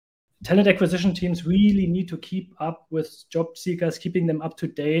talent acquisition teams really need to keep up with job seekers, keeping them up to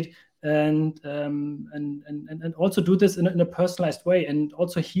date, and also do this in a personalized way. And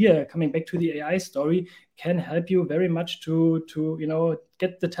also here, coming back to the AI story, can help you very much to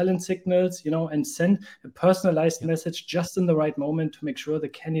get the talent signals, and send a personalized message just in the right moment to make sure the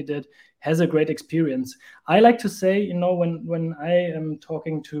candidate has a great experience. I like to say, when I am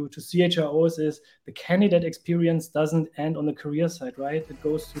talking to CHROs, is the candidate experience doesn't end on the career side, right? It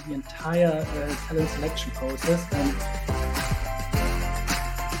goes through the entire talent selection process. And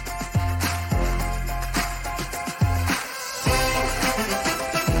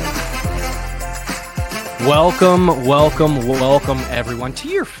Welcome, everyone, to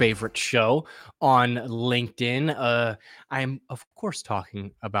your favorite show on LinkedIn. I'm, of course,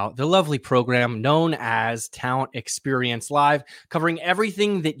 talking about the lovely program known as Talent Experience Live, covering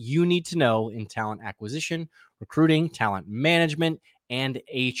everything that you need to know in talent acquisition, recruiting, talent management, and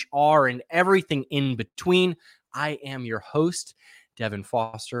HR, and everything in between. I am your host, Devin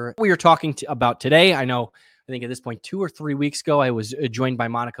Foster. We are talking about today. I think at this point, 2 or 3 weeks ago, I was joined by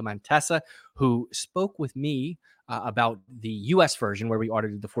Monica Montessa, who spoke with me about the US version where we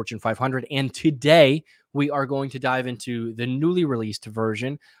audited the Fortune 500. And today we are going to dive into the newly released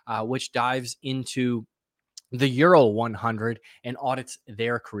version, which dives into the Euro 100 and audits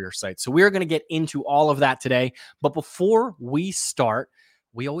their career site. So we're going to get into all of that today. But before we start,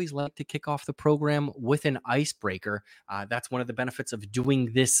 we always like to kick off the program with an icebreaker. That's one of the benefits of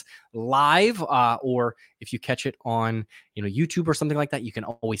doing this live, or if you catch it on YouTube or something like that, you can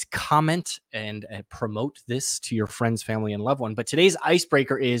always comment and promote this to your friends, family, and loved one. But today's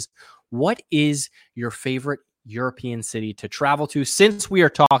icebreaker is, what is your favorite European city to travel to? Since we are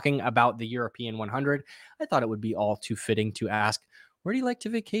talking about the European 100, I thought it would be all too fitting to ask, where do you like to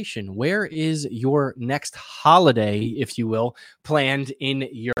vacation? Where is your next holiday, if you will, planned in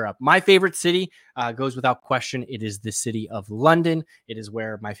Europe? My favorite city goes without question. It is the city of London. It is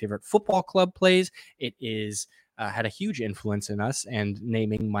where my favorite football club plays. It is had a huge influence in us and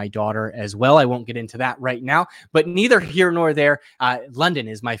naming my daughter as well. I won't get into that right now, but neither here nor there. London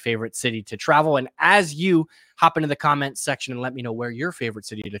is my favorite city to travel. And as you hop into the comments section and let me know where your favorite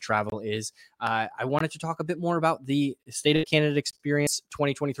city to travel is, I wanted to talk a bit more about the State of Candidate Experience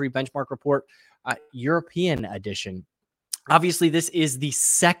 2023 Benchmark Report, European edition. Obviously, this is the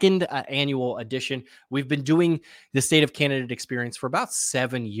second annual edition. We've been doing the State of Candidate Experience for about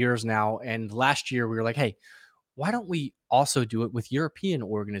 7 years now. And last year we were like, hey, why don't we also do it with European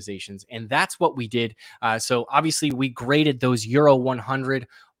organizations? And that's what we did. So obviously we graded those Euro 100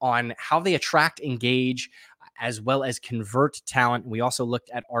 on how they attract, engage, as well as convert talent. We also looked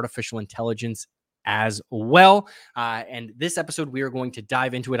at artificial intelligence as well. And this episode, we are going to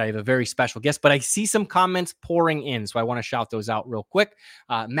dive into it. I have a very special guest, but I see some comments pouring in, so I want to shout those out real quick.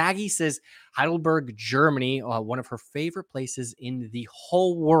 Maggie says Heidelberg, Germany, one of her favorite places in the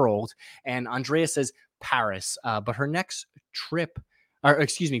whole world. And Andrea says Paris, but her next trip,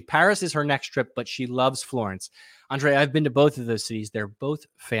 Paris is her next trip, but she loves Florence. Andrea, I've been to both of those cities. They're both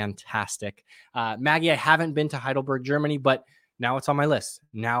fantastic. Maggie, I haven't been to Heidelberg, Germany, but now it's on my list.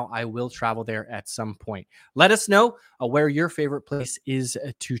 Now I will travel there at some point. Let us know where your favorite place is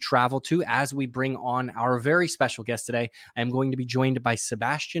to travel to as we bring on our very special guest today. I'm going to be joined by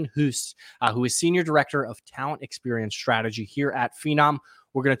Sebastian Hust, who is Senior Director of Talent Experience Strategy here at Phenom.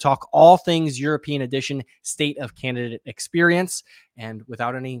 We're going to talk all things European Edition, State of Candidate Experience. And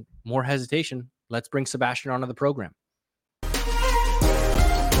without any more hesitation, let's bring Sebastian onto the program.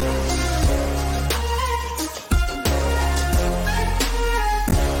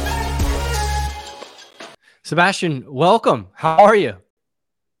 Sebastian, welcome. How are you?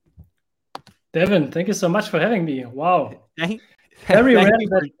 Devin, thank you so much for having me. Wow. Very rare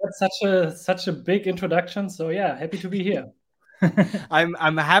that's such a big introduction. So yeah, happy to be here.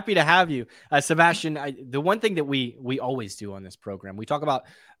 I'm happy to have you, Sebastian. The one thing that we always do on this program, we talk about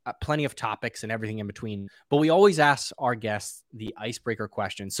plenty of topics and everything in between, but we always ask our guests the icebreaker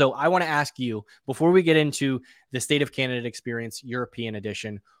question. So I want to ask you, before we get into the State of Candidate Experience European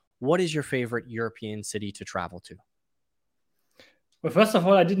Edition, what is your favorite European city to travel to? Well, first of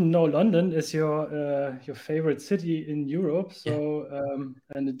all, I didn't know London is your favorite city in Europe. So,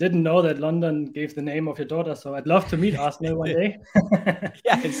 and I didn't know that London gave the name of your daughter. So I'd love to meet Arsenal one day.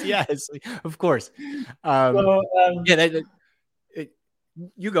 Yes, of course.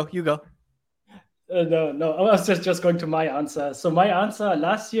 You go. No, I was just going to my answer. So my answer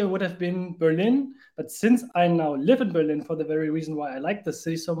last year would have been Berlin. But since I now live in Berlin for the very reason why I like the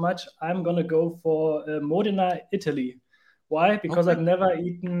city so much, I'm going to go for Modena, Italy. Why? Because I've never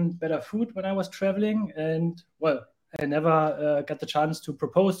eaten better food when I was traveling. And, well, I never got the chance to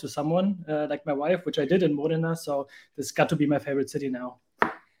propose to someone like my wife, which I did in Modena. So this got to be my favorite city now.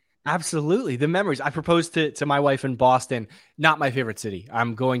 Absolutely. The memories. I proposed to my wife in Boston, not my favorite city.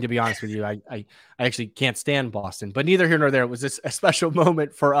 I'm going to be honest with you. I actually can't stand Boston, but neither here nor there. It was a special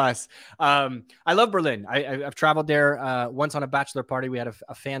moment for us. I love Berlin. I've traveled there once on a bachelor party. We had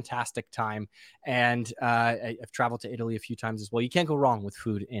a fantastic time. And I've traveled to Italy a few times as well. You can't go wrong with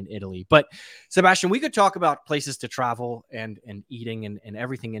food in Italy. But Sebastian, we could talk about places to travel and eating and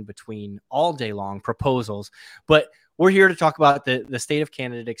everything in between all day long, proposals. But we're here to talk about the State of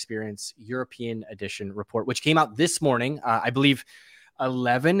Candidate Experience European Edition report, which came out this morning, I believe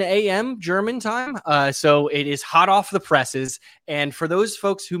 11 a.m. German time. So it is hot off the presses. And for those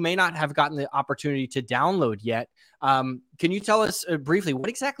folks who may not have gotten the opportunity to download yet, can you tell us briefly what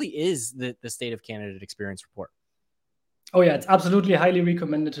exactly is the State of Candidate Experience report? Oh, yeah, it's absolutely highly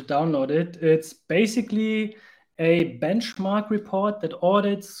recommended to download it. It's basically a benchmark report that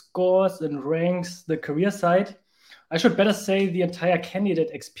audits, scores, and ranks the career side. I should better say the entire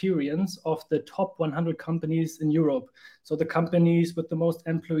candidate experience of the top 100 companies in Europe. So the companies with the most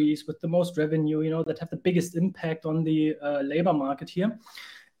employees, with the most revenue, that have the biggest impact on the labor market here.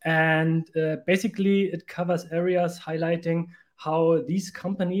 And basically, it covers areas highlighting how these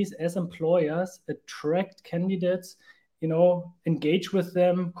companies as employers attract candidates, engage with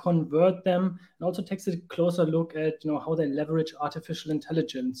them, convert them, and also takes a closer look at, how they leverage artificial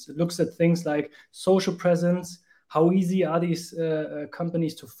intelligence. It looks at things like social presence. How easy are these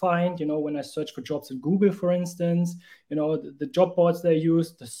companies to find? When I search for jobs in Google, for instance, the job boards they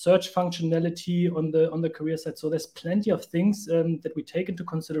use, the search functionality on the career side. So there's plenty of things that we take into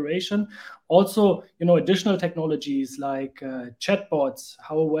consideration. Also, additional technologies like chatbots.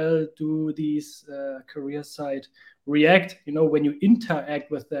 How well do these career side react, when you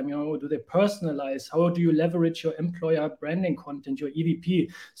interact with them? Do they personalize? How do you leverage your employer branding content, your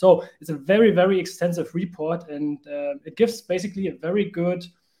EVP? So it's a very, very extensive report, and it gives basically a very good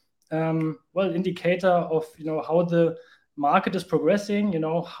indicator of how the market is progressing,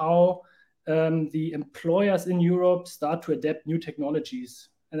 how the employers in Europe start to adapt new technologies.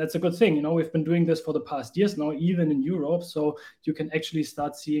 And that's a good thing. We've been doing this for the past years now, even in Europe. So you can actually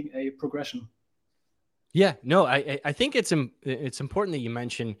start seeing a progression. Yeah, no, I think it's important that you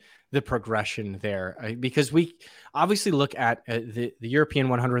mention the progression there, because we obviously look at the European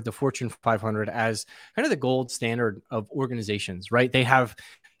 100, the Fortune 500 as kind of the gold standard of organizations, right? They have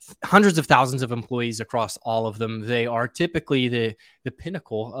hundreds of thousands of employees across all of them. They are typically the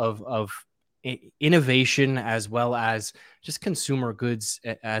pinnacle of innovation as well as just consumer goods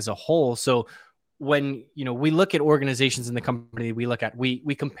as a whole. So when we look at organizations in the company we look at,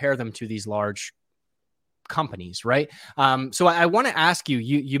 we compare them to these large companies, right? So I want to ask you,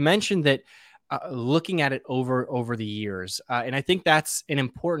 you mentioned that looking at it over the years, and I think that's an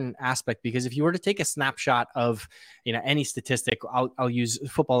important aspect, because if you were to take a snapshot of any statistic, I'll use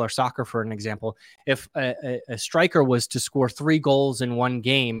football or soccer for an example. If a striker was to score 3 goals in one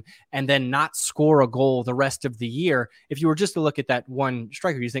game and then not score a goal the rest of the year, if you were just to look at that one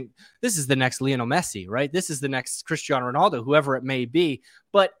striker, you think this is the next Lionel Messi, right? This is the next Cristiano Ronaldo, whoever it may be.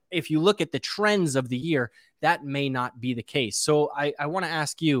 But if you look at the trends of the year, that may not be the case. So I want to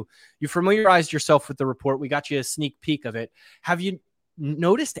ask you, you familiarized yourself with the report. We got you a sneak peek of it. Have you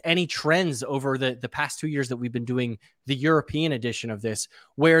noticed any trends over the past 2 years that we've been doing the European edition of this,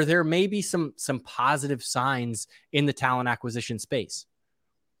 where there may be some positive signs in the talent acquisition space?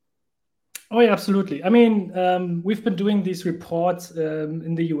 Oh, yeah, absolutely. I mean, we've been doing these reports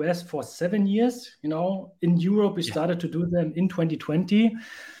in the US for 7 years. In Europe, we started to do them in 2020.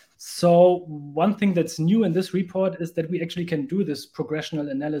 So one thing that's new in this report is that we actually can do this progressional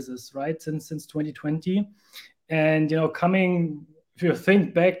analysis, right? Since 2020. And, if you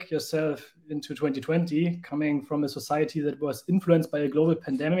think back yourself into 2020, coming from a society that was influenced by a global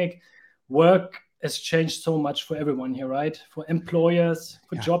pandemic, work has changed so much for everyone here, right? For employers,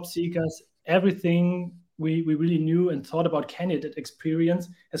 for job seekers, everything we really knew and thought about candidate experience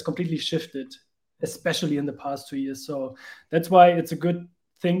has completely shifted, especially in the past 2 years. So that's why it's a good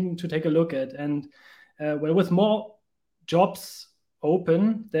thing to take a look at. And with more jobs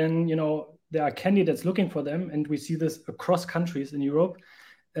open, then there are candidates looking for them, and we see this across countries in Europe.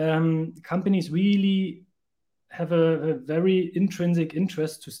 Companies really have a very intrinsic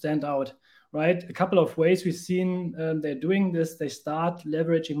interest to stand out, right? A couple of ways we've seen they're doing this. They start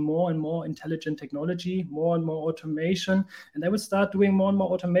leveraging more and more intelligent technology, more and more automation, and they will start doing more and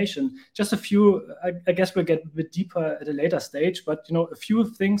more automation. Just a few, I guess we'll get a bit deeper at a later stage, but a few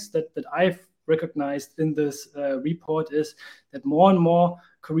things that I've recognized in this report is that more and more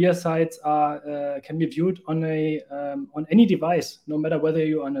career sites can be viewed on any device, no matter whether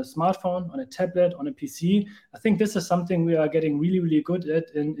you're on a smartphone, on a tablet, on a PC. I think this is something we are getting really, really good at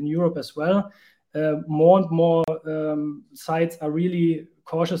in Europe as well. More and more sites are really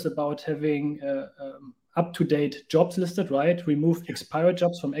cautious about having up-to-date jobs listed, right? Remove expired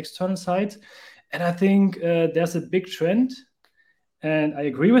jobs from external sites. And I think there's a big trend. And I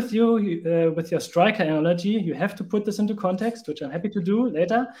agree with you with your striker analogy. You have to put this into context, which I'm happy to do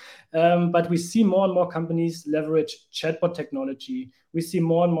later. But we see more and more companies leverage chatbot technology. We see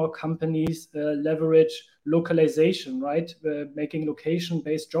more and more companies leverage localization, right? Making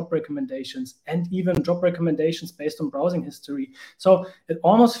location-based job recommendations and even job recommendations based on browsing history. So it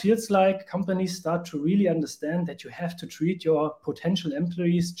almost feels like companies start to really understand that you have to treat your potential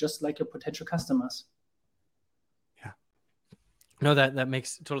employees just like your potential customers. No, that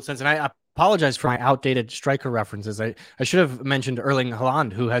makes total sense. And I apologize for my outdated striker references. I should have mentioned Erling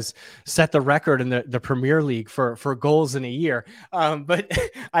Haaland, who has set the record in the Premier League for goals in a year. But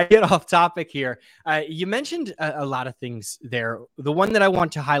I get off topic here. You mentioned a lot of things there. The one that I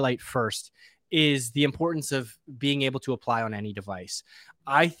want to highlight first is the importance of being able to apply on any device.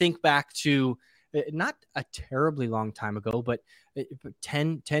 I think back to not a terribly long time ago, but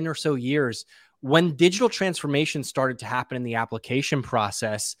 10 or so years, when digital transformation started to happen in the application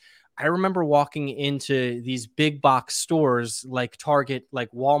process. I remember walking into these big box stores like Target, like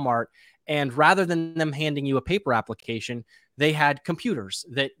Walmart, and rather than them handing you a paper application, they had computers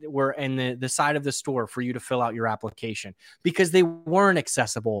that were in the side of the store for you to fill out your application because they weren't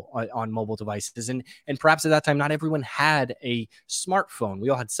accessible on mobile devices. And perhaps at that time, not everyone had a smartphone. We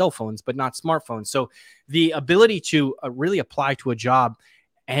all had cell phones, but not smartphones. So the ability to really apply to a job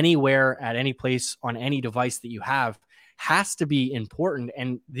anywhere, at any place, on any device that you have has to be important.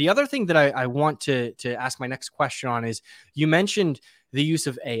 And the other thing that I want to ask my next question on is, you mentioned the use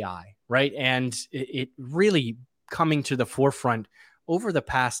of AI, right? And it really coming to the forefront over the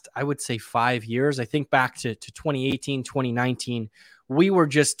past, I would say, 5 years. I think back to 2018, 2019, we were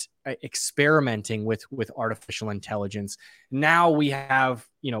just experimenting with artificial intelligence. Now we have,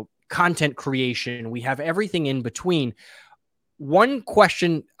 content creation, we have everything in between. One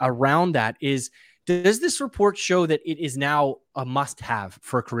question around that is, does this report show that it is now a must-have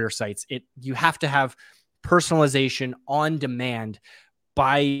for career sites? You have to have personalization on demand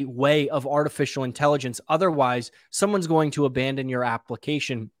by way of artificial intelligence. Otherwise, someone's going to abandon your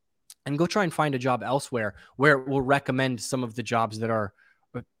application and go try and find a job elsewhere where it will recommend some of the jobs that are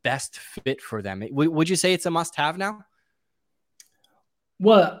best fit for them. Would you say it's a must-have now?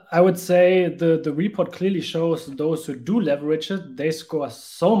 Well, I would say the report clearly shows those who do leverage it, they score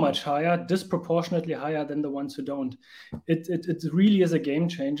so much higher, disproportionately higher than the ones who don't. It really is a game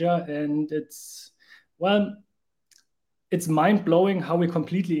changer, and it's mind-blowing how we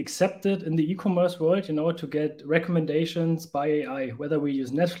completely accept it in the e-commerce world, to get recommendations by AI, whether we use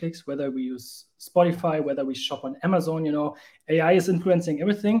Netflix, whether we use Spotify, whether we shop on Amazon. AI is influencing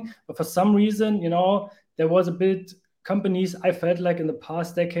everything. But for some reason, there was a bit... Companies, I felt like in the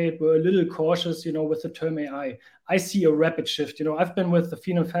past decade, were a little cautious, with the term AI. I see a rapid shift. I've been with the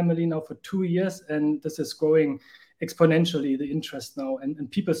Phenom family now for 2 years, and this is growing exponentially, the interest now. And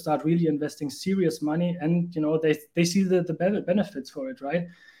people start really investing serious money, and, they see the benefits for it, right?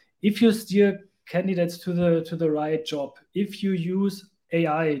 If you steer candidates to the right job, if you use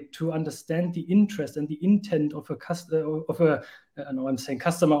AI to understand the interest and the intent of a I know I'm saying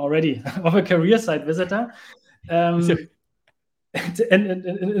customer already, of a career site visitor, and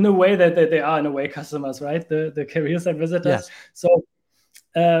in a way that they are in a way customers, right? The career site visitors. Yes. So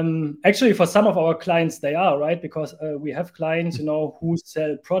actually, for some of our clients, they are, right, because we have clients, who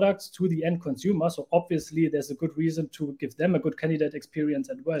sell products to the end consumer. So obviously, there's a good reason to give them a good candidate experience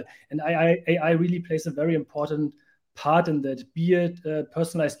as well. And AI really plays a very important part in that, be it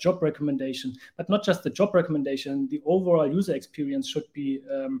personalized job recommendation, but not just the job recommendation. The overall user experience should be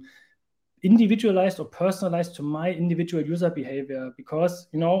individualized or personalized to my individual user behavior, because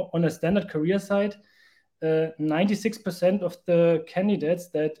on a standard career site, 96% of the candidates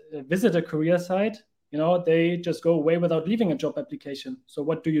that visit a career site, they just go away without leaving a job application. So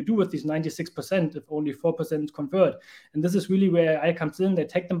what do you do with these 96% if only 4% convert? And this is really where AI comes in. They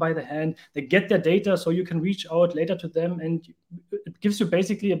take them by the hand, they get their data, so you can reach out later to them, and it gives you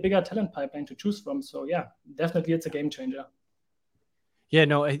basically a bigger talent pipeline to choose from. So yeah, definitely it's a game changer. Yeah,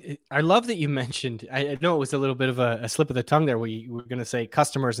 no, I love that you mentioned, I know it was a little bit of a slip of the tongue there where you were going to say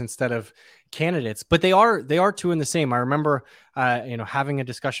customers instead of candidates, but they are two in the same. I remember, having a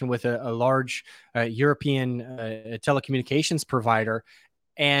discussion with a large European telecommunications provider,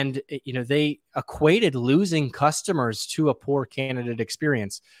 And, they equated losing customers to a poor candidate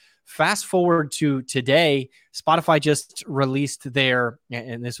experience. Fast forward to today, Spotify just released their,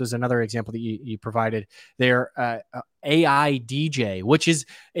 and this was another example that you provided, their AI DJ, which is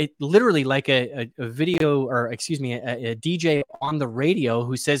literally like a video, or excuse me, a DJ on the radio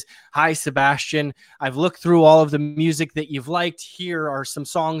who says, "Hi, Sebastian, I've looked through all of the music that you've liked. Here are some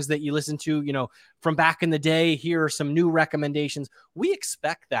songs that you listen to, from back in the day. Here are some new recommendations." We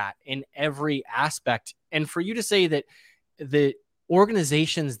expect that in every aspect. And for you to say that the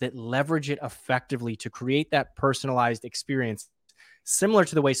organizations that leverage it effectively to create that personalized experience, similar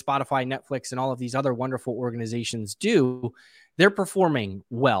to the way Spotify, Netflix, and all of these other wonderful organizations do, they're performing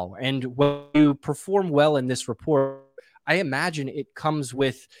well. And when you perform well in this report, I imagine it comes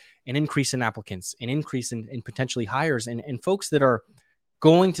with an increase in applicants, an increase in potentially hires, and folks that are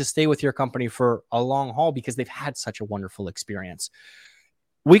going to stay with your company for a long haul because they've had such a wonderful experience.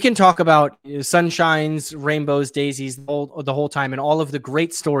 We can talk about sunshines, rainbows, daisies the whole time, and all of the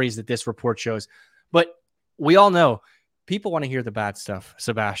great stories that this report shows. But we all know people want to hear the bad stuff,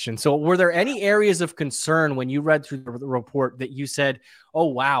 Sebastian. So were there any areas of concern when you read through the report that you said, "Oh,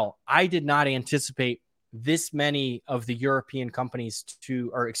 wow, I did not anticipate this many of the European companies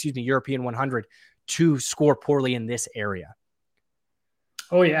European 100 to score poorly in this area"?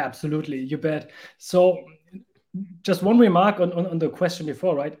 Oh, yeah, absolutely. You bet. So just one remark on the question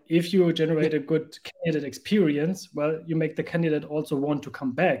before, right? If you generate a good candidate experience, well, you make the candidate also want to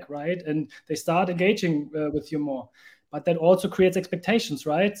come back, right? And they start engaging with you more. But that also creates expectations,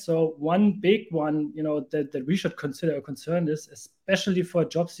 right? So one big one, that we should consider a concern is, especially for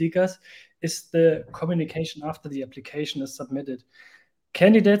job seekers, is the communication after the application is submitted.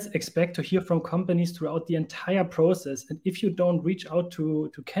 Candidates expect to hear from companies throughout the entire process. And if you don't reach out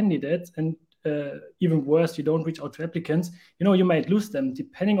to candidates, and even worse, you don't reach out to applicants, you might lose them.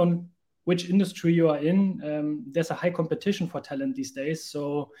 Depending on which industry you are in, there's a high competition for talent these days.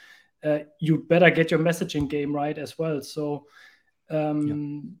 So you better get your messaging game right as well. So,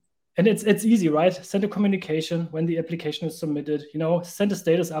 and it's easy, right? Send a communication when the application is submitted, send a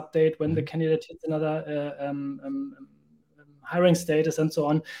status update when the candidate hits another hiring status and so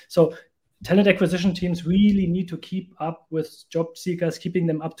on. So talent acquisition teams really need to keep up with job seekers, keeping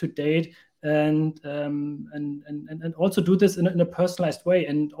them up to date, and also do this in a personalized way.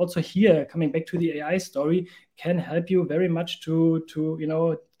 And also here, coming back to the AI story, can help you very much to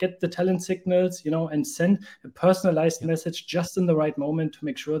get the talent signals, and send a personalized message just in the right moment to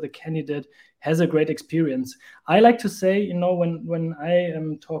make sure the candidate has a great experience. I like to say, when I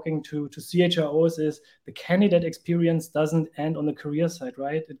am talking to CHROs, is the candidate experience doesn't end on the career side,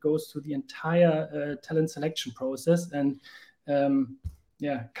 right? It goes through the entire talent selection process. And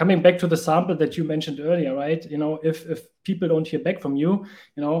coming back to the sample that you mentioned earlier, right? If people don't hear back from you,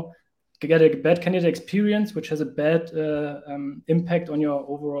 get a bad candidate experience, which has a bad impact on your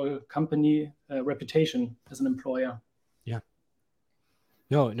overall company reputation as an employer. Yeah.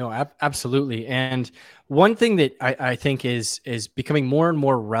 No, absolutely. And one thing that I think is becoming more and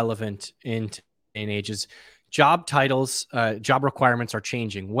more relevant in today's age is job titles, job requirements are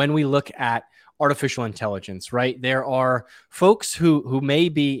changing. When we look at artificial intelligence, right? There are folks who may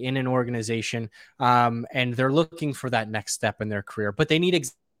be in an organization and they're looking for that next step in their career, but they need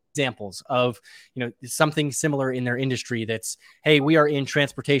examples of, something similar in their industry that's, hey, we are in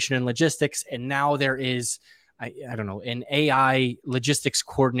transportation and logistics, and now there is, I don't know, an AI logistics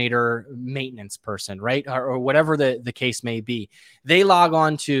coordinator maintenance person, right? Or whatever the case may be. They log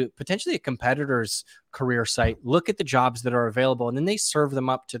on to potentially a competitor's career site, look at the jobs that are available, and then they serve them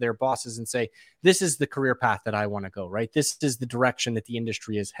up to their bosses and say, this is the career path that I want to go, right? This is the direction that the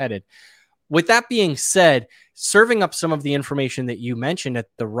industry is headed. With that being said, serving up some of the information that you mentioned at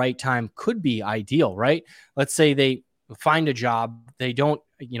the right time could be ideal, right? Let's say they find a job, they don't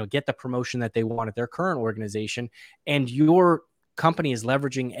get the promotion that they want at their current organization, and your company is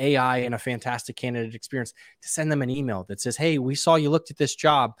leveraging AI and a fantastic candidate experience to send them an email that says, hey, we saw you looked at this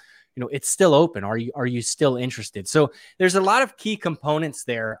job, it's still open. Are you still interested? So there's a lot of key components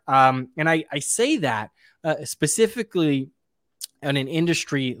there. And I say that specifically on an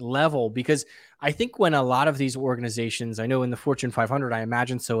industry level, because I think when a lot of these organizations, I know in the Fortune 500, I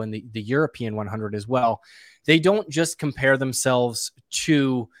imagine so in the European 100 as well, they don't just compare themselves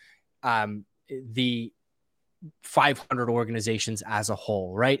to the 500 organizations as a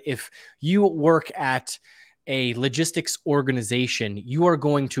whole, right? If you work at a logistics organization, you are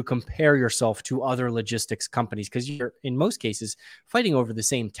going to compare yourself to other logistics companies because you're, in most cases, fighting over the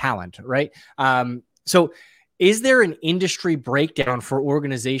same talent, right? So Is there an industry breakdown for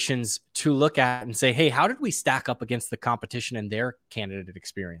organizations to look at and say, hey, how did we stack up against the competition and their candidate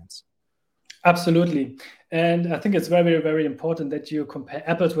experience? Absolutely. And I think it's very, very important that you compare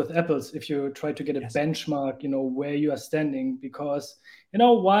apples with apples if you try to get a benchmark, where you are standing, because,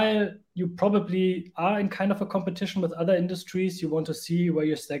 while you probably are in kind of a competition with other industries, you want to see where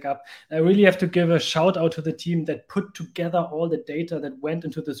you stack up. I really have to give a shout out to the team that put together all the data that went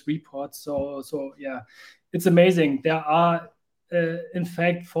into this report. So yeah, it's amazing. There are, in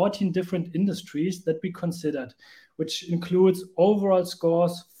fact, 14 different industries that we considered, which includes overall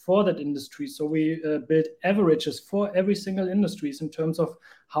scores for that industry. So we build averages for every single industries in terms of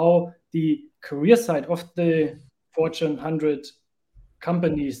how the career side of the Fortune 100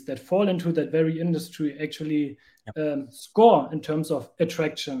 companies that fall into that very industry actually score in terms of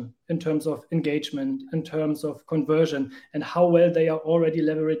attraction, in terms of engagement, in terms of conversion, and how well they are already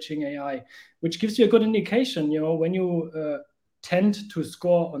leveraging AI, which gives you a good indication, when you tend to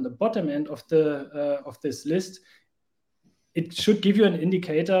score on the bottom end of this list. It should give you an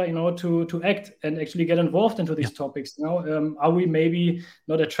indicator, to act and actually get involved into these topics. Are we maybe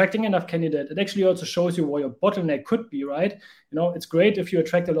not attracting enough candidates? It actually also shows you where your bottleneck could be, right? It's great if you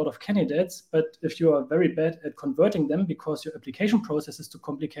attract a lot of candidates, but if you are very bad at converting them because your application process is too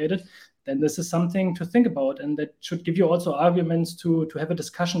complicated, then this is something to think about. And that should give you also arguments to have a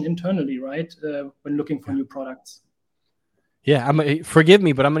discussion internally, right? When looking for new products. Yeah, forgive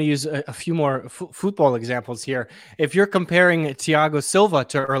me, but I'm going to use a few more football examples here. If you're comparing Thiago Silva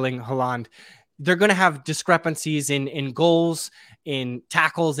to Erling Haaland, they're going to have discrepancies in goals, in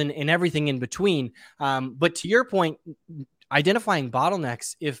tackles, and in everything in between. But to your point, identifying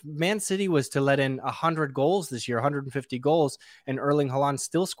bottlenecks, if Man City was to let in 100 goals this year, 150 goals, and Erling Haaland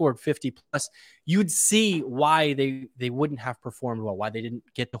still scored 50 plus, you'd see why they wouldn't have performed well, why they didn't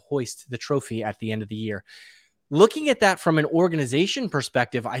get to hoist the trophy at the end of the year. Looking at that from an organization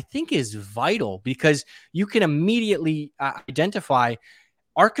perspective, I think is vital, because you can immediately identify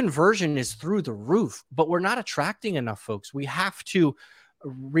our conversion is through the roof, but we're not attracting enough folks. We have to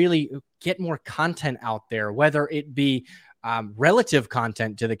really get more content out there, whether it be relative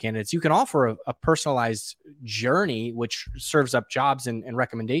content to the candidates. You can offer a personalized journey, which serves up jobs and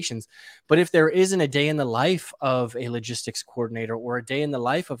recommendations. But if there isn't a day in the life of a logistics coordinator or a day in the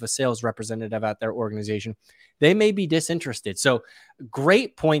life of a sales representative at their organization, they may be disinterested. So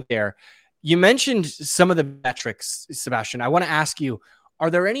great point there. You mentioned some of the metrics, Sebastian. I want to ask you, are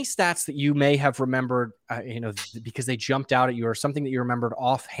there any stats that you may have remembered, because they jumped out at you, or something that you remembered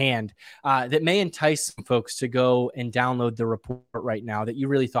offhand that may entice some folks to go and download the report right now that you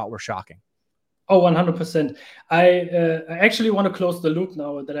really thought were shocking? Oh, 100%. I actually want to close the loop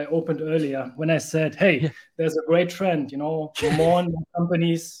now that I opened earlier when I said, hey, there's a great trend, more and more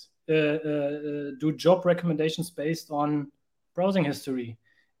companies do job recommendations based on browsing history.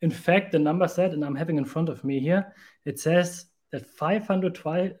 In fact, the number said, and I'm having in front of me here, it says that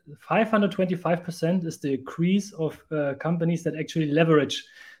 525% is the increase of companies that actually leverage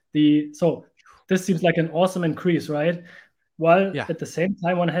so this seems like an awesome increase, right? While at the same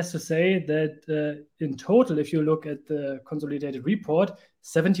time, one has to say that in total, if you look at the consolidated report,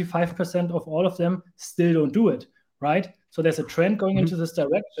 75% of all of them still don't do it, right? So there's a trend going into this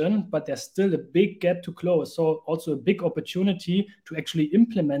direction, but there's still a big gap to close. So also a big opportunity to actually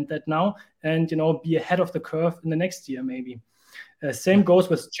implement that now and, be ahead of the curve in the next year, maybe. Same goes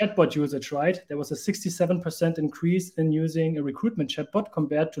with chatbot usage, right? There was a 67% increase in using a recruitment chatbot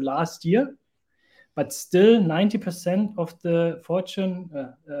compared to last year. But still 90% of the Fortune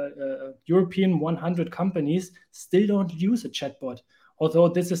European 100 companies still don't use a chatbot. Although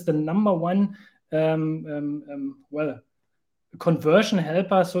this is the number one, conversion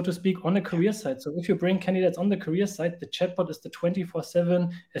helper, so to speak, on the career side. So if you bring candidates on the career side, the chatbot is the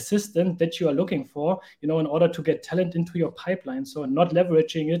 24/7 assistant that you are looking for, in order to get talent into your pipeline. So not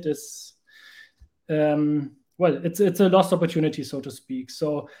leveraging it is, it's a lost opportunity, so to speak.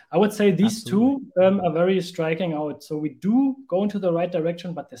 So I would say these two are very striking out. So we do go into the right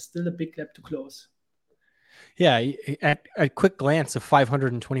direction, but there's still a big gap to close. Yeah, at a quick glance, a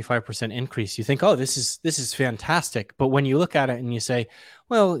 525% increase, you think, oh, this is fantastic. But when you look at it and you say,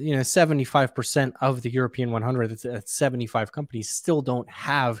 well, 75% of the European 100, that's 75 companies, still don't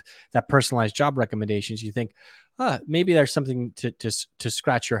have that personalized job recommendations. You think, maybe there's something to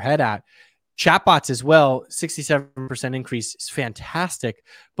scratch your head at. Chatbots as well, 67% increase is fantastic.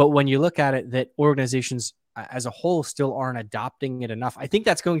 But when you look at it, that organizations as a whole still aren't adopting it enough. I think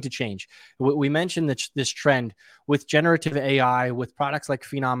that's going to change. We mentioned this trend with generative AI, with products like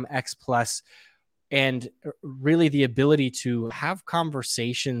Phenom X Plus, and really the ability to have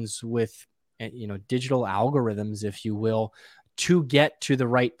conversations with digital algorithms, if you will, to get to the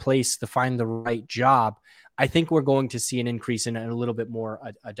right place, to find the right job, I think we're going to see an increase in a little bit more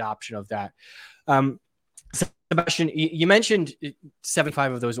adoption of that. Sebastian, you mentioned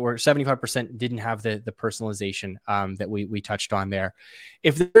 75 of those, or 75% didn't have the personalization that we touched on there.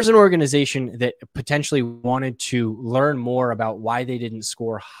 If there's an organization that potentially wanted to learn more about why they didn't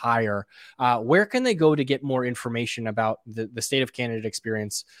score higher, where can they go to get more information about the State of Candidate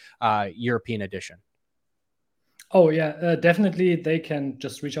Experience European edition? Oh yeah, definitely. They can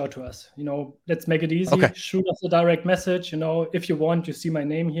just reach out to us. Let's make it easy. Okay. Shoot us a direct message. If you want, you see my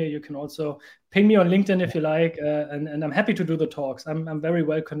name here. You can also ping me on LinkedIn if you like, and I'm happy to do the talks. I'm very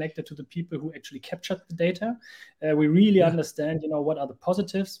well connected to the people who actually captured the data. We really understand, what are the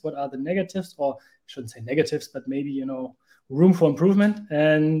positives, what are the negatives, or I shouldn't say negatives, but maybe room for improvement.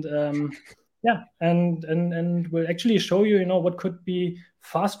 And and we'll actually show you, what could be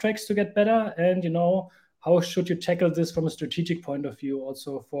fast tracks to get better, and how should you tackle this from a strategic point of view,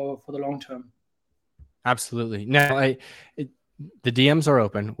 also for the long term? Absolutely. Now, the DMs are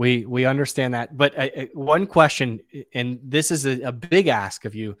open. We understand that. But one question, and this is a big ask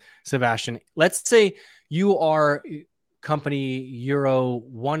of you, Sebastian. Let's say you are company Euro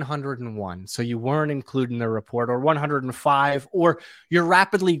 101, so you weren't included in the report, or 105, or you're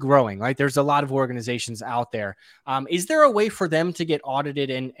rapidly growing, right? There's a lot of organizations out there. Is there a way for them to get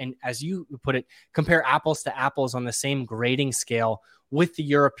audited and, as you put it, compare apples to apples on the same grading scale with the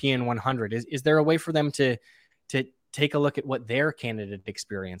European 100? Is there a way for them to take a look at what their candidate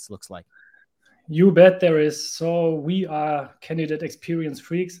experience looks like? You bet there is. So we are candidate experience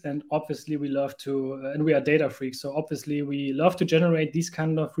freaks, and obviously we love to, and we are data freaks. So obviously we love to generate these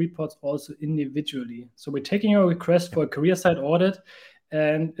kind of reports also individually. So we're taking your request for a career site audit,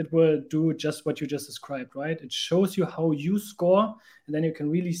 and it will do just what you just described, right? It shows you how you score, and then you can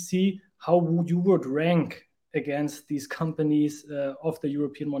really see how you would rank against these companies of the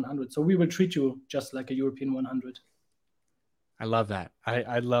European 100. So we will treat you just like a European 100. I love that.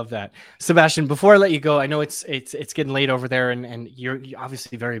 I love that. Sebastian, before I let you go, I know it's getting late over there, and you're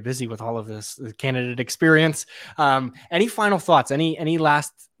obviously very busy with all of this candidate experience. Any final thoughts? Any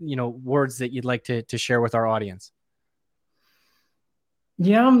last words that you'd like to share with our audience?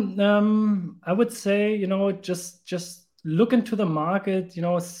 Yeah, I would say just look into the market.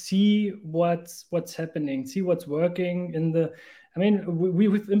 See what's happening, see what's working in the. I mean,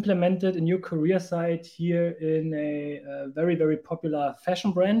 we've implemented a new career site here in a very, very popular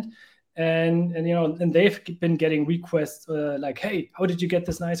fashion brand. And they've been getting requests like, hey, how did you get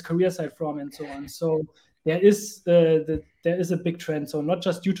this nice career site from, and so on. So there is a big trend. So not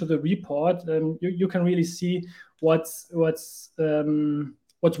just due to the report, you can really see what's working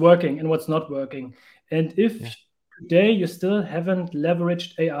and what's not working. And if today you still haven't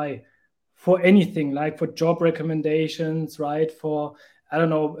leveraged AI for anything, like for job recommendations, right? For, I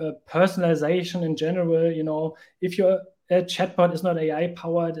don't know, personalization in general, if your chatbot is not AI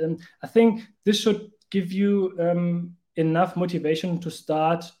powered, and I think this should give you enough motivation to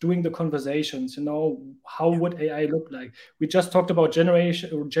start doing the conversations. How would AI look like? We just talked about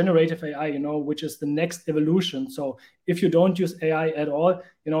generative AI, which is the next evolution. So if you don't use AI at all,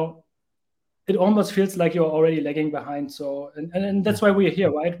 it almost feels like you're already lagging behind. So, and that's why we're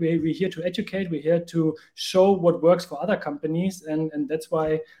here, right? We're here to educate. We're here to show what works for other companies. And that's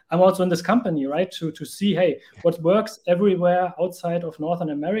why I'm also in this company, right? To see, hey, what works everywhere outside of Northern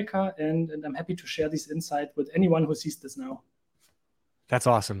America. And I'm happy to share this insight with anyone who sees this now. That's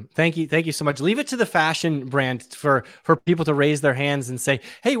awesome. Thank you. Thank you so much. Leave it to the fashion brand for people to raise their hands and say,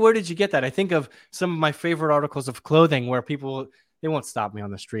 hey, where did you get that? I think of some of my favorite articles of clothing where people, they won't stop me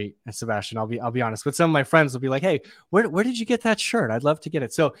on the street, Sebastian. I'll be honest. But some of my friends will be like, "Hey, where did you get that shirt? I'd love to get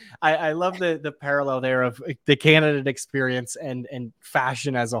it." So I love the parallel there of the candidate experience and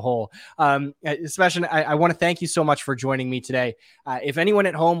fashion as a whole. Sebastian, I want to thank you so much for joining me today. If anyone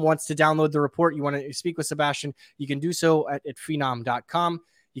at home wants to download the report, you want to speak with Sebastian, you can do so at phenom.com.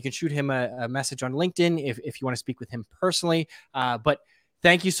 You can shoot him a message on LinkedIn if you want to speak with him personally. But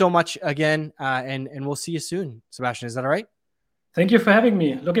thank you so much again, and we'll see you soon, Sebastian. Is that all right? Thank you for having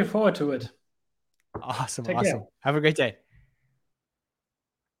me. Looking forward to it. Awesome. Take care. Have a great day.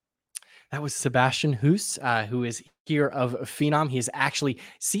 That was Sebastian Huss, who is here of Phenom. He is actually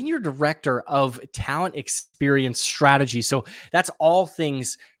Senior Director of Talent Experience Strategy. So that's all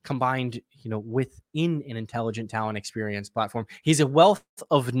things combined, within an intelligent talent experience platform. He's a wealth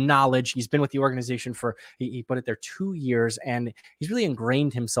of knowledge. He's been with the organization for, he put it there, 2 years, and he's really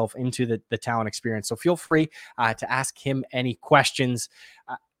ingrained himself into the talent experience. So feel free to ask him any questions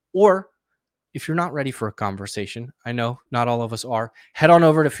or if you're not ready for a conversation, I know not all of us are, head on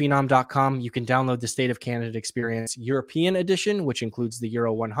over to phenom.com. You can download the State of Canada Experience European Edition, which includes the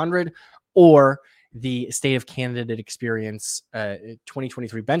Euro 100, or the State of Canada Experience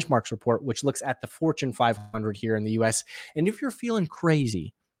 2023 Benchmarks Report, which looks at the Fortune 500 here in the US. And if you're feeling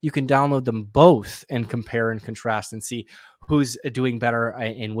crazy, you can download them both and compare and contrast and see who's doing better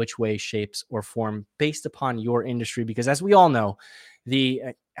in which way, shapes, or form based upon your industry. Because as we all know, the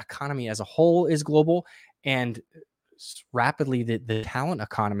economy as a whole is global, and rapidly the talent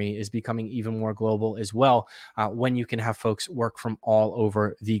economy is becoming even more global as well, when you can have folks work from all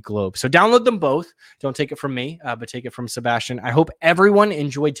over the globe. So download them both. Don't take it from me, but take it from Sebastian. I hope everyone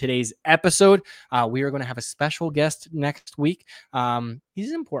enjoyed today's episode. We are going to have a special guest next week. He's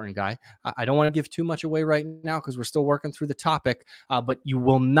an important guy. I don't want to give too much away right now because we're still working through the topic, but you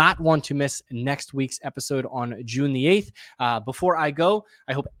will not want to miss next week's episode on June the 8th. Before I go,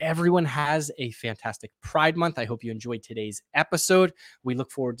 I hope everyone has a fantastic Pride Month. I hope you enjoyed today's episode. We look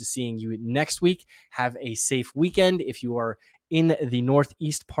forward to seeing you next week. Have a safe weekend. If you are in the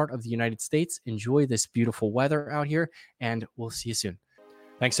northeast part of the United States, enjoy this beautiful weather out here, and we'll see you soon.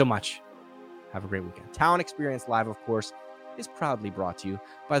 Thanks so much. Have a great weekend. Talent Experience Live, of course, is proudly brought to you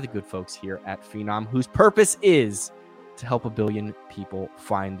by the good folks here at Phenom, whose purpose is to help 1 billion people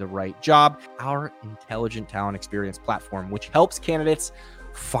find the right job. Our intelligent talent experience platform, which helps candidates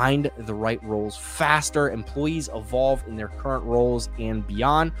find the right roles faster, employees evolve in their current roles and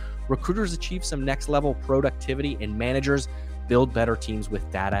beyond, recruiters achieve some next level productivity, and managers build better teams with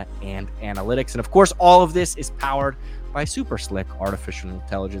data and analytics. And of course, all of this is powered by super slick artificial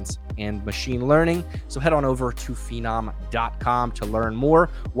intelligence and machine learning. So head on over to phenom.com to learn more.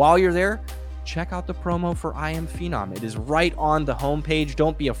 While you're there, check out the promo for I Am Phenom. It is right on the homepage.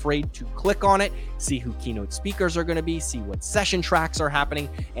 Don't be afraid to click on it, see who keynote speakers are going to be, see what session tracks are happening,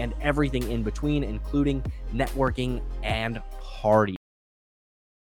 and everything in between, including networking and parties.